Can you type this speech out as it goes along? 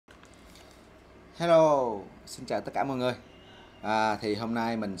Hello, xin chào tất cả mọi người. Thì hôm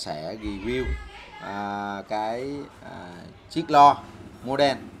nay mình sẽ review chiếc loa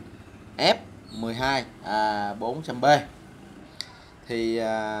model F12 400B. Thì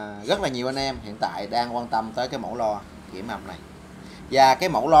rất là nhiều anh em hiện tại đang quan tâm tới cái mẫu loa kiểm âm này. Và cái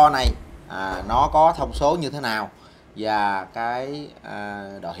mẫu loa này nó có thông số như thế nào và cái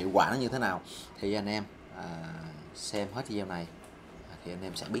độ hiệu quả nó như thế nào, thì anh em xem hết video này thì anh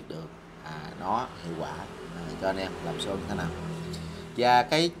em sẽ biết được nó hiệu quả cho anh em làm show như thế nào. Và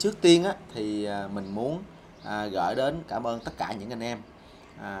cái trước tiên thì mình muốn gửi đến cảm ơn tất cả những anh em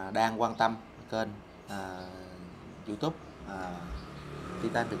đang quan tâm kênh YouTube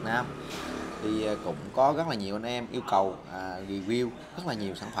Titan Việt Nam. Thì cũng có rất là nhiều anh em yêu cầu review rất là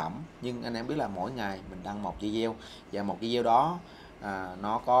nhiều sản phẩm, nhưng anh em biết là mỗi ngày mình đăng một video, và một video đó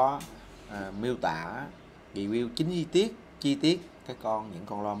nó có miêu tả review chính chi tiết những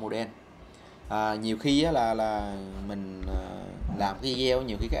con loa model. Nhiều khi là mình làm cái video,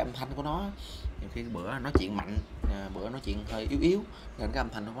 nhiều khi cái âm thanh của nó, nhiều khi bữa nói chuyện mạnh, bữa nói chuyện hơi yếu nên cái âm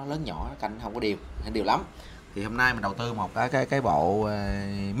thanh nó lớn nhỏ, canh không có đều lắm. Thì hôm nay mình đầu tư một cái bộ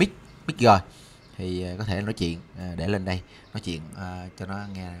mic G, thì có thể nói chuyện để lên đây nói chuyện cho nó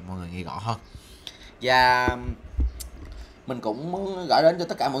nghe, mọi người nghe rõ hơn. Và mình cũng muốn gửi đến cho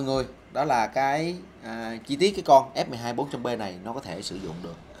tất cả mọi người đó là cái chi tiết cái con F12 400B này nó có thể sử dụng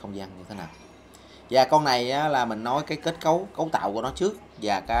được không gian như thế nào. Và con này là mình nói cái kết cấu tạo của nó trước,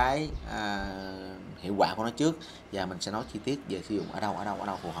 và cái hiệu quả của nó trước, và mình sẽ nói chi tiết về sử dụng ở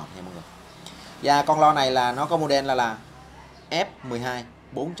đâu phù hợp nha mọi người. Và con loa này là nó có model là F12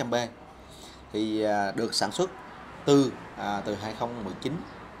 400B, thì được sản xuất từ 2019,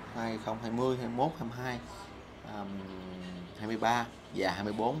 2020, 21, 22, 23 và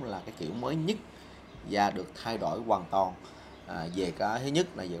 24 là cái kiểu mới nhất, và được thay đổi hoàn toàn về cái thứ nhất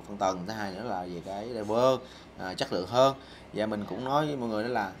là về phân tần, thứ hai nữa là về cái level chất lượng hơn. Và mình cũng nói với mọi người đó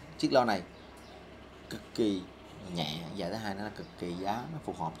là chiếc loa này cực kỳ nhẹ, và thứ hai nó là cực kỳ giá nó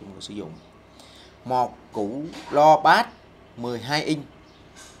phù hợp cho mọi người sử dụng. Một củ loa bass 12 inch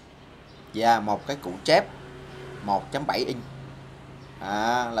và một cái củ chép 1.7 inch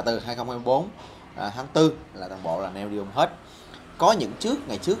là từ 2024 tháng 4 là toàn bộ là THיודC hết. Có những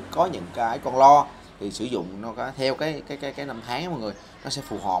ngày trước có những cái con loa thì sử dụng nó có theo cái năm tháng mọi người, nó sẽ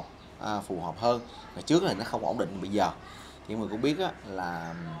phù hợp hơn. Ngày trước là nó không ổn định, bây giờ thì mọi người cũng biết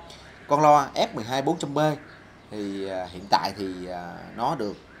là con loa F12 400B thì hiện tại thì nó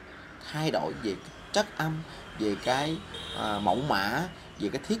được thay đổi về chất âm, về cái mẫu mã, về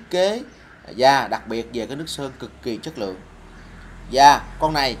cái thiết kế, và đặc biệt về cái nước sơn cực kỳ chất lượng. Và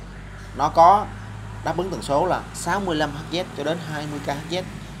con này nó có đáp ứng tần số là 65 Hz cho đến 20 kHz,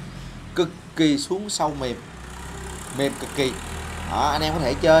 cực kỳ xuống sâu mềm cực kỳ. Anh em có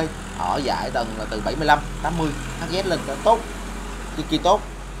thể chơi ở dải tầng là từ 75 80 Hz lên là tốt, cực kỳ tốt.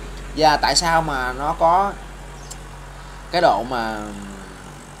 Và tại sao mà nó có cái độ mà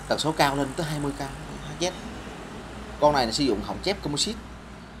tần số cao lên tới 20 kHz? Con này là sử dụng họng chép composite,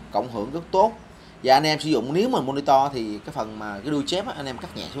 cộng hưởng rất tốt. Và anh em sử dụng, nếu mà monitor thì cái phần mà cái đuôi chép anh em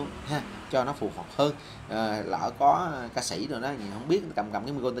cắt nhẹ xuống ha, cho nó phù hợp hơn. Lỡ có ca sĩ rồi đó không biết, cầm cái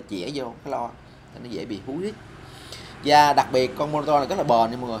micro ta chĩa vô cái lo nó dễ bị hú hít. Và đặc biệt con monitor là rất là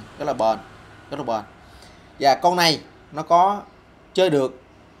bền nha mọi người, rất là bền. Và con này nó có chơi được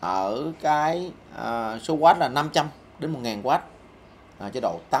ở cái số watt là 500 đến 1000W, chế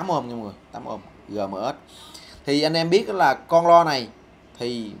độ 8 ohm nha mọi người, 8 ohm GMS. Thì anh em biết là con loa này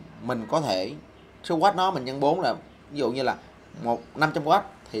thì mình có thể số watt nó mình nhân 4 là ví dụ như là 500W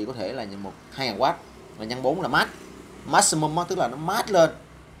thì có thể là 2000W, và nhân 4 là maximum, tức là nó max lên.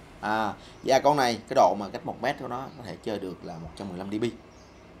 Và con này cái độ mà cách 1 mét của nó có thể chơi được là 115 dB.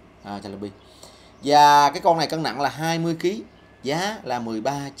 Và cái con này cân nặng là 20 kg, giá là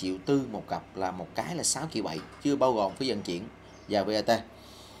 13,4 triệu một cặp, là một cái là 6,7 triệu, chưa bao gồm phí vận chuyển và VAT.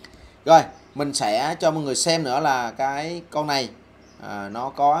 Rồi mình sẽ cho mọi người xem nữa là cái con này nó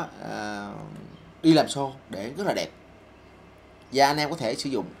có đi làm show để rất là đẹp, và anh em có thể sử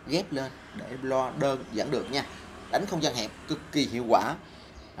dụng ghép lên để loa đơn vẫn được nha, đánh không gian hẹp cực kỳ hiệu quả,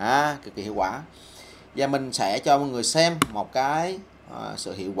 Và mình sẽ cho mọi người xem một cái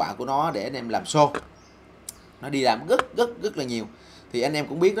sự hiệu quả của nó để anh em làm show, nó đi làm rất là nhiều. Thì anh em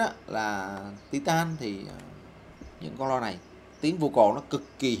cũng biết đó là Titan thì những con loa này tiếng vocal nó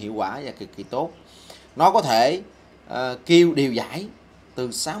cực kỳ hiệu quả và cực kỳ tốt. Nó có thể kêu đều dải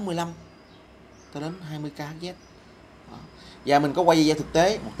từ 65 cho đến 20 kHz. Và mình có quay video thực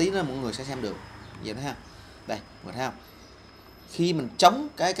tế một tí nữa mọi người sẽ xem được. Vậy đó ha. Đây, mọi người thấy không? Khi mình chống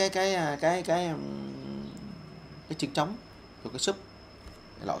cái chân trống của cái sub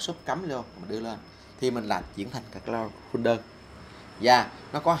lỗ sub cắm vô mình đưa lên thì mình là chuyển thành các lo folder. Và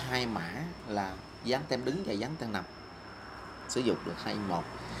nó có hai mã là dán tem đứng và dán tem nằm, sử dụng được 2 in 1.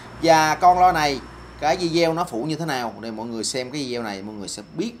 Và con lo này cái video nó phụ như thế nào để mọi người xem cái video này mọi người sẽ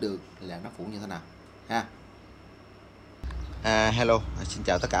biết được là nó phụ như thế nào ha. Hello, xin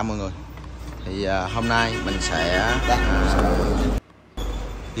chào tất cả mọi người. Thì hôm nay mình sẽ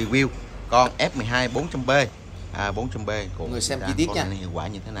review con F12 400B 400B của người xem chi tiết nha, hiệu quả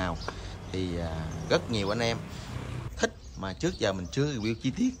như thế nào. Thì rất nhiều anh em thích mà trước giờ mình chưa review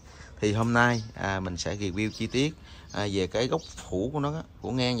chi tiết, thì hôm nay mình sẽ review chi tiết về cái góc phủ của nó,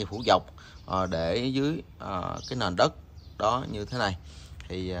 phủ ngang và phủ dọc để dưới cái nền đất đó như thế này.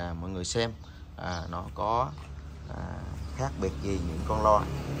 Thì mọi người xem nó có khác biệt gì những con lo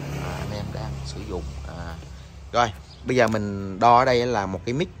anh em đang sử dụng. Rồi bây giờ mình đo ở đây là một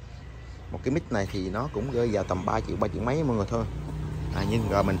cái mic này thì nó cũng rơi vào tầm 3 triệu mấy mọi người thôi. Nhưng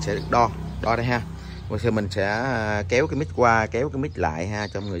rồi mình sẽ đo đây ha. Rồi mình sẽ kéo cái mic qua, kéo cái mic lại ha,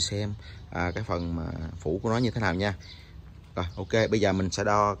 cho mọi người xem cái phần mà phủ của nó như thế nào nha. Rồi ok, bây giờ mình sẽ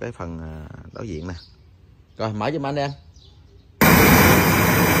đo cái phần đối diện nè. Rồi mở cho anh em.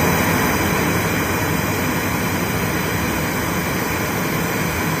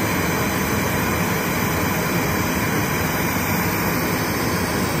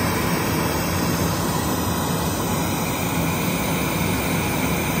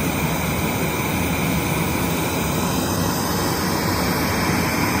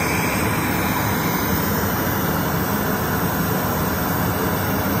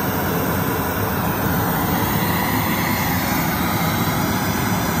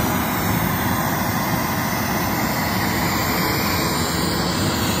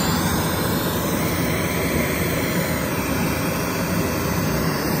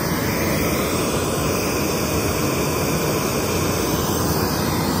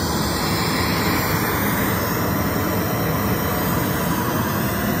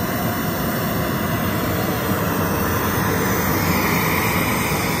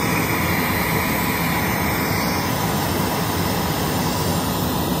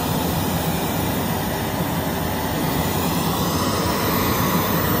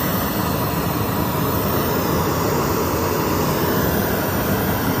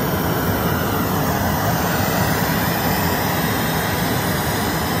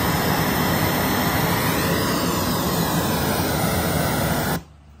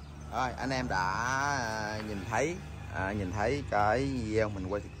 Anh em đã nhìn thấy cái video mình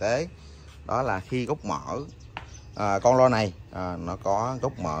quay thực tế, đó là khi gốc mở con lo này nó có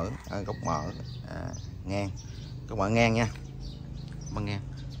gốc mở ngang, gốc mở ngang nha, băng ngang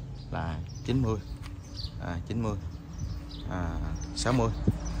là 90 60.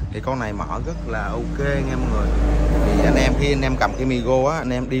 Thì con này mở rất là ok nha mọi người. Thì anh em khi anh em cầm cái Migo á, anh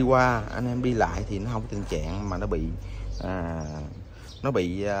em đi qua, anh em đi lại thì nó không có tình trạng mà nó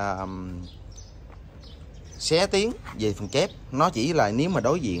bị xé tiếng về phần chép. Nó chỉ là nếu mà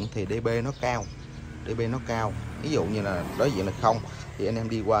đối diện thì DB nó cao, ví dụ như là đối diện là 0 thì anh em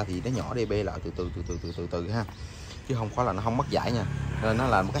đi qua thì nó nhỏ DB lại từ từ ha, chứ không có là nó không mất giải nha. Nên nó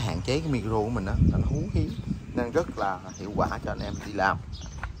là một cái hạn chế cái micro của mình đó, nó hú hí nên rất là hiệu quả cho anh em đi làm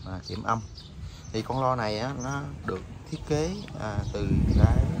kiểm âm. Thì con lo này á, nó được thiết kế từ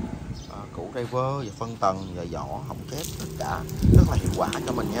cái củ driver và phân tầng và vỏ hỏng kép, tất cả rất là hiệu quả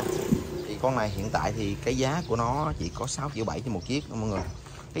cho mình nha. Thì con này hiện tại thì cái giá của nó chỉ có 6,7 triệu cho một chiếc mọi người.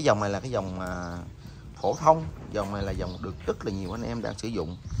 Cái dòng này là cái dòng phổ thông, dòng này là dòng được rất là nhiều anh em đang sử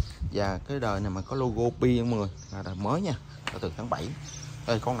dụng. Và cái đời này mà có logo Pi mọi người là đời mới nha, là từ tháng 7.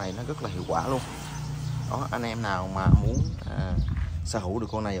 Con này nó rất là hiệu quả luôn đó. Anh em nào mà muốn sở hữu được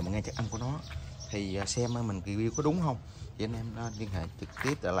con này và một nghe chất âm của nó thì xem mình review có đúng không thì anh em nên liên hệ trực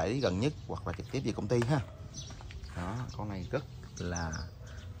tiếp tại lại gần nhất hoặc là trực tiếp về công ty ha. Đó, con này rất là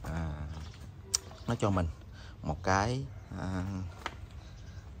nó cho mình một cái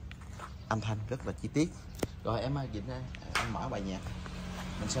âm thanh rất là chi tiết. Rồi em Vịnh ơi, em mở bài nhạc,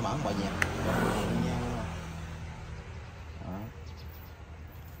 mình sẽ mở một bài nhạc nha. Đó.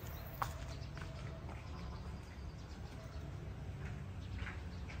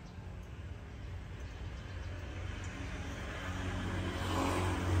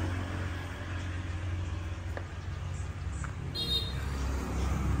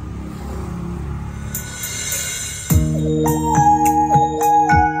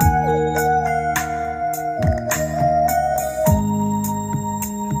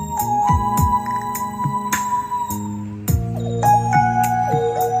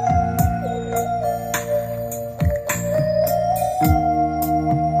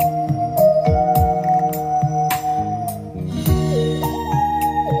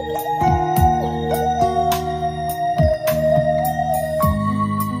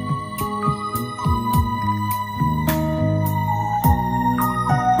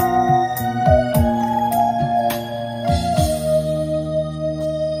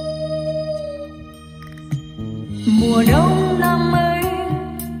 Mùa đông năm ấy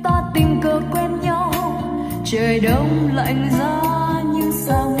ta tình cờ quen nhau, trời đông lạnh giá nhưng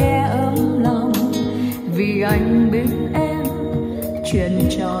sao nghe ấm lòng, vì anh bên em chuyện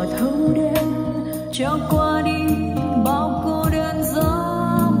trò thâu đêm cho qua đi bao cô đơn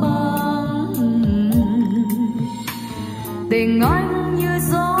gió mang. Tình anh như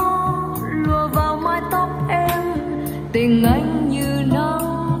gió lùa vào mái tóc em, tình anh như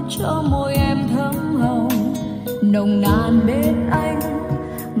nắng cho môi em thơm hồng, nồng nàn bên anh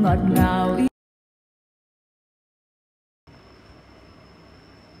ngọt ngào.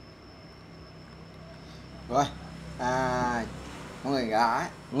 Rồi, mọi người đã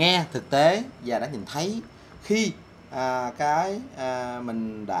nghe thực tế và đã nhìn thấy khi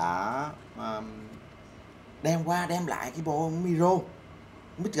mình đã đem lại cái bộ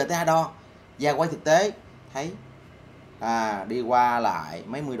Mr Đo và quay thực tế thấy đi qua lại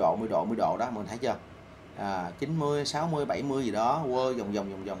mấy mươi độ đó, mình thấy chưa, 90, 60, 70 gì đó, quơ vòng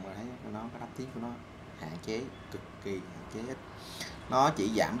mình thấy nó cái đáp tiếng của nó hạn chế, cực kỳ hạn chế ít. Nó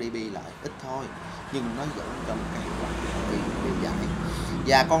chỉ giảm dB lại ít thôi, nhưng nó vẫn cho một cái hiệu quả đều giải.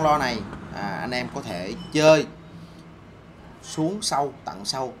 Và con lo này anh em có thể chơi xuống sâu, tận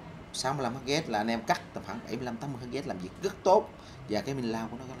sâu 65Hz là anh em cắt tầm khoảng 75-80Hz làm việc rất tốt, và cái min lao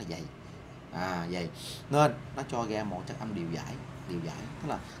của nó rất là dày, dày nên nó cho ra một chất âm điều giải, tức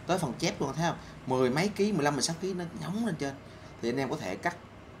là tới phần chép luôn, thấy không, 10 mấy ký, 15, 16 ký nó nhóng lên trên, thì anh em có thể cắt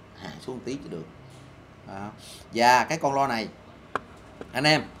hạ xuống một tí cho được. Và cái con lo này anh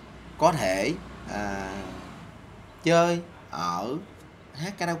em có thể chơi ở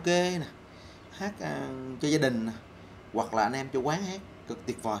hát karaoke nè, hát cho gia đình nè, hoặc là anh em cho quán hát cực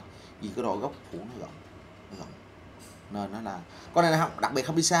tuyệt vời, vì cái độ gốc phủ nó rộng, nên nó là con này không, đặc biệt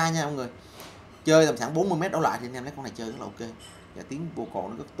không đi xa nha mọi người, chơi tầm khoảng 40 m đổ lại thì anh em lấy con này chơi rất là ok, và tiếng vocal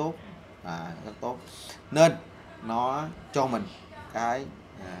nó rất tốt, nên nó cho mình cái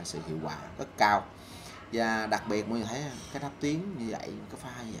sự hiệu quả rất cao. Và đặc biệt mọi người thấy cái đáp tiếng như vậy, cái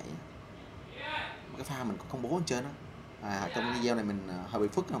pha như vậy, cái pha mình có công bố trên trên đó, trong video này mình hơi bị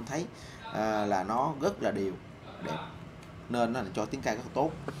phức không thấy là nó rất là đều đẹp, nên nó là cho tiếng ca rất là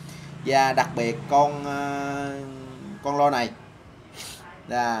tốt. Và đặc biệt con lo này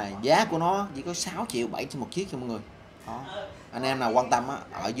là giá của nó chỉ có 6 triệu 700 một chiếc cho mọi người. Đó. Anh em nào quan tâm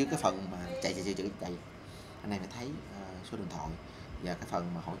ở dưới cái phần mà chạy anh em phải thấy số điện thoại và cái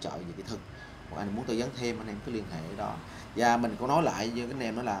phần mà hỗ trợ về kỹ thuật, hoặc anh muốn tư vấn thêm anh em cứ liên hệ ở đó. Và mình cũng nói lại với anh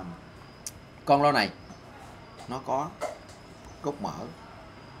em đó là con lo này nó có cốt mở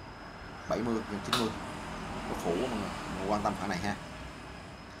 70/90, có phủ mọi người quan tâm khoản này ha.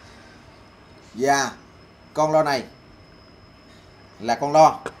 Và con lo này là con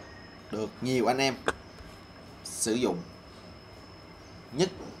lo được nhiều anh em sử dụng nhất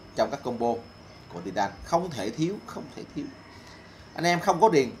trong các combo của Titan, không thể thiếu. Anh em không có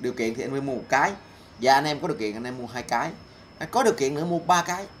điều kiện thì anh phải mua một cái, và anh em có điều kiện anh em mua 2 cái, có điều kiện nữa mua 3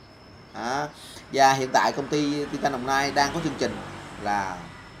 cái. Và hiện tại công ty Titan Đồng Nai đang có chương trình là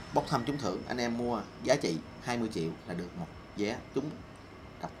bốc thăm trúng thưởng, anh em mua giá trị 20 triệu là được một vé trúng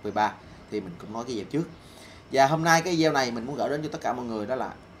cặp V3, thì mình cũng nói cái video trước. Và hôm nay cái video này mình muốn gửi đến cho tất cả mọi người đó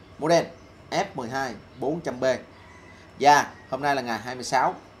là model F12-400B. Và hôm nay là ngày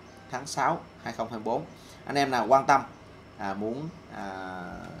 26 tháng 6 2024. Anh em nào quan tâm muốn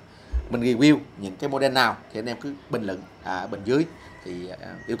mình review những cái model nào thì anh em cứ bình luận bên dưới thì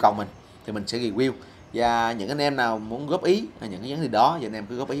yêu cầu mình thì mình sẽ review. Và những anh em nào muốn góp ý những cái vấn đề đó thì anh em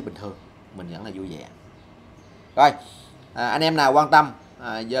cứ góp ý bình thường, mình vẫn là vui vẻ. Rồi anh em nào quan tâm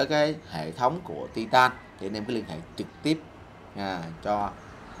với cái hệ thống của Titan thì anh em cứ liên hệ trực tiếp cho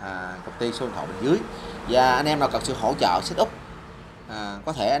công ty số điện thoại bên dưới. Và anh em nào cần sự hỗ trợ setup,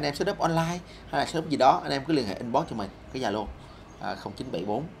 có thể anh em setup online hay là setup gì đó, anh em cứ liên hệ inbox cho mình cái Zalo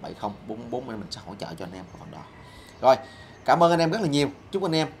 0974 7044, mình sẽ hỗ trợ cho anh em cái phần đó. Rồi, cảm ơn anh em rất là nhiều, chúc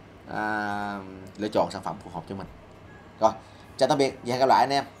anh em lựa chọn sản phẩm phù hợp cho mình. Rồi, chào tạm biệt và hẹn gặp lại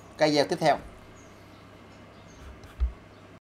anh em cái video tiếp theo.